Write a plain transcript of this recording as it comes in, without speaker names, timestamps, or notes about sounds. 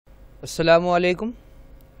अस्सलामुअलैकुम,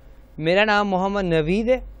 मेरा नाम मोहम्मद नवीद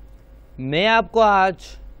है। मैं आपको आज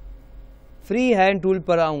फ्री हैंड टूल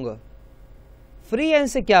पर आऊँगा। फ्री हैंड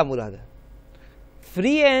से क्या मुराद है?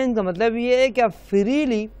 फ्री हैंड का मतलब ये है कि आप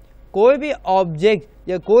फ्रीली कोई भी ऑब्जेक्ट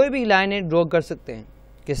या कोई भी लाइनें ड्रॉ कर सकते हैं।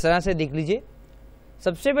 किस तरह से देख लीजिए।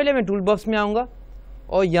 सबसे पहले मैं टूल बॉक्स में आऊँगा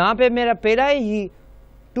और यहाँ पे मेरा पहला ही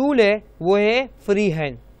टूल है, वो है फ्री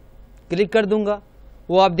हैंड। क्लिक कर दूंगा।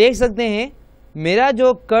 वो आप देख सकते हैं मेरा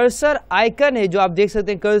जो कर्सर आइकन है, जो आप देख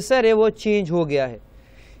सकते हैं कर्सर है, वो चेंज हो गया है।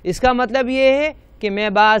 इसका मतलब ये है कि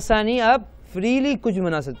मैं बासानी अब फ्रीली कुछ भी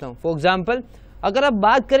बना सकता हूँ। फॉर एग्जांपल, अगर आप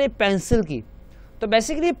बात करें पेंसिल की, तो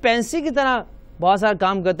बेसिकली पेंसिल की तरह बहुत सारा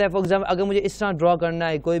काम करता है। फॉर एग्जांपल, अगर मुझे इस तरह ड्रॉ करना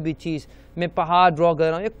है कोई भी चीज़, मैं पहाड़ ड्रॉ कर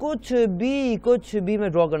रहा हूँ या कुछ भी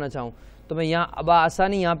मैं ड्रॉ करना चाहूँ, तो मैं यहाँ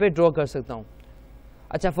आसानी यहाँ पे ड्रॉ कर सकता हूँ।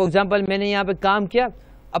 अच्छा, फॉर एग्जांपल मैंने यहाँ पे काम किया।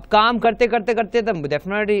 अब काम करते करते तब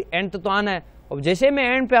डेफिनेटली एंड तो आना है। और जैसे मैं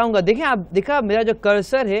एंड पे आऊँगा, देखें आप, देखा मेरा जो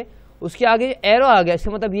कर्सर है उसके आगे एरो आ गया,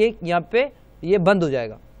 इसका मतलब ये यहाँ पे ये बंद हो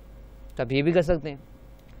जाएगा। तब ये भी कर सकते हैं।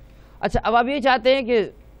 अच्छा, अब आप ये चाहते हैं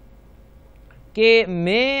कि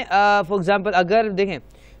मैं फॉर एग्जांपल अगर देखें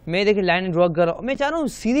मैं लाइन ड्रॉ कर रहा हूँ, मैं चाह रहा हूँ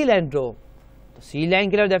सीधी लाइन ड्रॉ। तो सीधी लाइन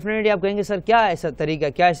के लिए डेफिनेटली आप कहेंगे सर क्या ऐसा तरीका,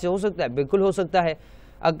 क्या इससे हो सकता है? बिल्कुल हो सकता है।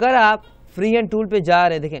 अगर आप फ्री हैंड टूल पे जा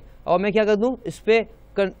रहे हैं, देखें, और मैं क्या कर दूँ, इस पर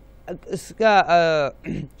इसका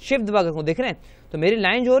शिफ्ट दबा कर देख रहे हैं, तो मेरी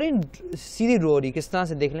लाइन जो हो रही सीधी ड्रॉ हो रही। किस तरह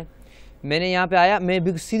से देख लें, मैंने यहाँ पे आया, मैं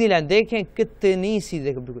बिल्कुल सीधी लाइन, देखें कितनी सीधी,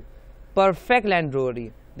 देखें बिल्कुल परफेक्ट लाइन ड्रॉ हो रही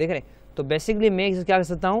है, देख रहे हैं। तो बेसिकली मैं क्या कर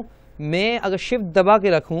सकता हूँ, मैं अगर शिफ्ट दबा के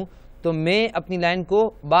रखूँ तो मैं अपनी लाइन को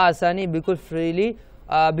बासानी बिल्कुल फ्रीली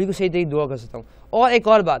बिल्कुल सही तरीके ड्रॉ कर सकता हूँ। और एक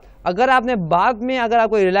और बात, अगर आपने बाद में अगर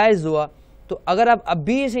आपको रियलाइज़ हुआ, तो अगर आप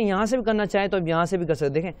अभी इसे यहाँ से भी करना चाहें तो आप यहाँ से भी कर सकते।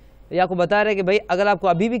 देखें, ये आपको बता रहे हैं कि भाई अगर आपको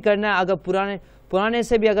अभी भी करना है, अगर पुराने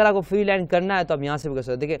से भी अगर आपको फ्री लाइन करना है तो आप यहाँ से भी कर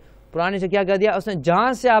सकते। देखिए, पुराने से क्या कर दिया उसने,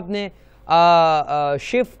 जहाँ से आपने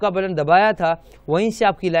शिफ्ट का बटन दबाया था वहीं से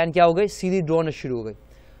आपकी लाइन क्या हो गई, सीधी ड्रॉ होना शुरू हो गई।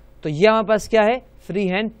 तो ये हमारे पास क्या है, फ्री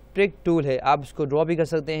हैंड पिक टूल है। आप इसको ड्रॉ भी कर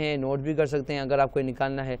सकते हैं, नोट भी कर सकते हैं। अगर आपको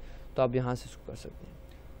निकालना है तो आप यहाँ से इसको कर सकते हैं।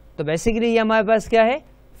 तो बेसिकली ये हमारे पास क्या है,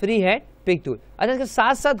 फ्री हैंड पिक टूल। अच्छा, इसके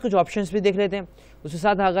साथ साथ कुछ ऑप्शंस भी देख लेते हैं। उसके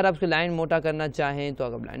साथ अगर आप उसकी लाइन मोटा करना चाहें तो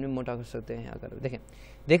आप लाइन भी मोटा कर सकते हैं। अगर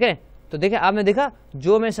देखें तो देखें, आपने देखा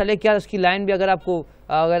जो मैं सेलेक्ट किया उसकी लाइन भी, अगर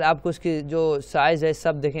आपको उसकी जो साइज़ है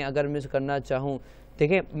सब देखें, अगर मैं करना चाहूँ,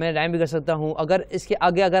 देखें मैं लाइन भी कर सकता हूँ। अगर इसके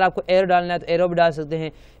आगे अगर आपको एरो डालना है तो एरो भी डाल सकते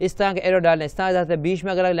हैं। इस तरह के एरो डालना है, इस तरह आ सकता है। बीच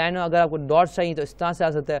में अगर लाइन अगर आपको डॉट्स चाहिए तो इस तरह से आ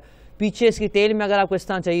सकता है। पीछे इसकी टेल में अगर आपको इस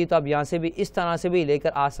तरह चाहिए तो आप यहाँ से भी इस तरह से भी लेकर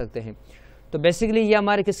आ सकते हैं। तो बेसिकली ये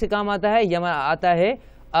हमारे किसके काम आता है, ये हमारा आता है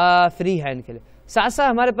फ्री हैंड के लिए। साथ साथ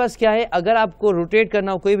हमारे पास क्या है, अगर आपको रोटेट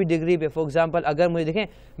करना हो कोई भी डिग्री पे, फॉर एग्जांपल अगर मुझे देखें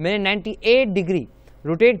मैंने 98 डिग्री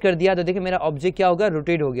रोटेट कर दिया, तो देखिए मेरा ऑब्जेक्ट क्या होगा,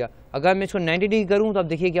 रोटेट हो गया। अगर मैं इसको 90 डिग्री करूँ तो आप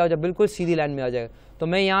देखिए क्या हो जाए, बिल्कुल सीधी लाइन में आ जाएगा। तो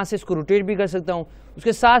मैं यहाँ से इसको रोटेट भी कर सकता हूँ।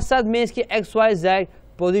 उसके साथ साथ मैं इसकी XYZ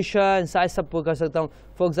पोजिशन साइज सब कर सकता हूँ।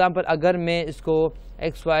 फॉर एग्जाम्पल अगर मैं इसको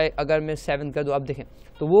XY अगर मैं 7 कर दूँ, आप देखें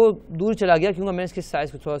तो वो दूर चला गया, क्योंकि मैंने इसके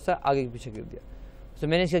साइज़ को थोड़ा सा आगे पीछे कर दिया। तो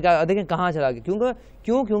मैंने इसका क्या, देखें कहाँ चला गया,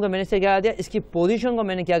 क्योंकि मैंने इससे क्या कर दिया, इसकी पोजीशन को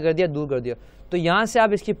मैंने क्या कर दिया, दूर कर दिया। तो यहाँ से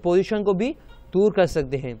आप इसकी पोजीशन को भी दूर कर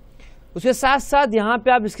सकते हैं। उसके साथ साथ यहाँ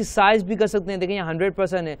पे आप इसकी साइज़ भी कर सकते हैं। देखें यहाँ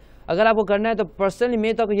 100% है। अगर आपको करना है तो पर्सनली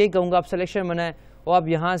मैं तो आपको यही कहूँगा, आप सिलेक्शन बनाएं और आप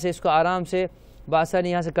यहाँ से इसको आराम से बासानी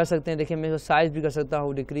यहाँ से कर सकते हैं। देखिए मैं इसको साइज़ भी कर सकता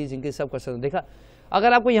हूँ, डिक्रीज इंक्रीज सब कर सकता हूँ। देखा,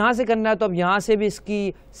 अगर आपको यहाँ से करना है तो आप यहाँ से भी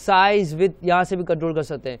इसकी साइज़ विथ यहाँ से भी कंट्रोल कर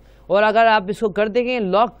सकते हैं। और अगर आप इसको कर देंगे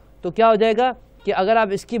लॉक, तो क्या हो जाएगा कि अगर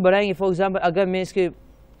आप इसकी बढ़ाएंगे, फॉर एग्जांपल अगर मैं इसके,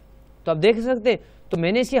 तो आप देख सकते हैं, तो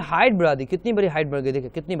मैंने इसकी हाइट बढ़ा दी, कितनी बड़ी हाइट बढ़ गई, देखिए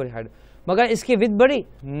कितनी बड़ी हाइट, मगर इसकी विड्थ बढ़ी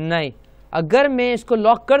नहीं। अगर मैं इसको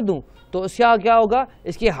लॉक कर दूं तो उसका क्या होगा,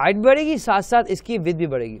 इसकी हाइट बढ़ेगी, साथ साथ इसकी विड्थ भी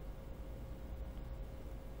बढ़ेगी।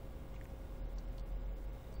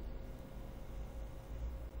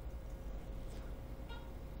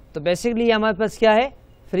 तो बेसिकली ये हमारे पास क्या है,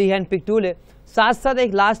 फ्री हैंड पिक टूल है। साथ साथ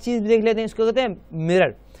एक लास्ट चीज भी देख लेते हैं, इसको कहते हैं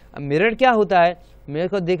मिरर। अब मिरर क्या होता है, मिरर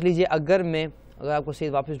को देख लीजिए। अगर आपको सही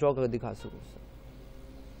वापस ड्रॉ करके दिखा सकूं,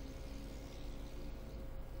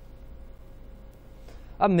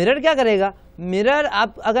 अब मिरर क्या करेगा, मिरर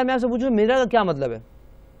आप, अगर मैं आपसे पूछूं मिरर का क्या मतलब है,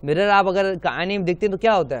 मिरर आप अगर कहानी में देखते हैं तो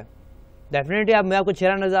क्या होता है, डेफिनेटली आपको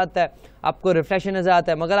चेहरा नजर आता है, आपको रिफ्लेक्शन नजर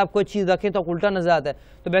आता है, मगर आप कोई चीज़ रखें तो आपको उल्टा नजर आता है।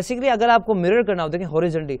 तो बेसिकली अगर आपको मिरर करना हो, देखें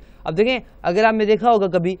हॉरिजॉन्टली, अब देखें अगर आपने देखा होगा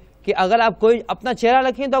कभी कि अगर आप कोई अपना चेहरा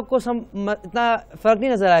रखें तो आपको इतना फर्क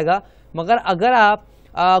नहीं नजर आएगा, मगर अगर आप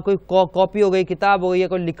कोई कॉपी हो गई, किताब हो गई, या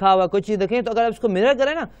कोई लिखा हुआ कोई चीज़ देखें, तो अगर आप इसको मिरर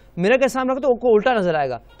करें ना, मिरर के सामने रखो तो आपको उल्टा नजर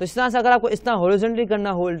आएगा। तो इस तरह से अगर आपको इस तरह हॉरिजॉन्टली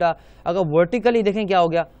करना हो उल्टा, अगर वर्टिकली देखें क्या हो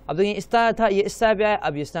गया, अब देखिए इस तरह था, ये इस साइड पे आया,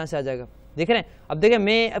 अब ये इस तरह से आ जाएगा। देख रहे हैं, अब देखिए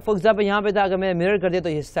मैं फॉर एग्जाम्पल यहाँ पे था, अगर मैं मिरर कर दिया तो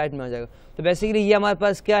ये साइड में आ जाएगा। तो बेसिकली ये हमारे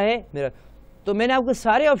पास क्या है, मिरर। तो मैंने आपको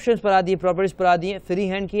सारे ऑप्शंस पढ़ा दिए, प्रॉपर्टीज पढ़ा दिए फ्री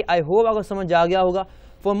हैंड की। आई होप आपको समझ आ गया होगा।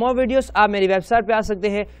 फॉर मोर वीडियोस आप मेरी वेबसाइट पे आ सकते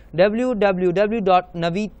हैं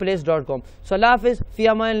www.naveedplace.com। सो अल्लाह हाफिज़, फ़ी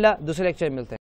अमान अल्लाह, दूसरे लेक्चर में मिलते हैं।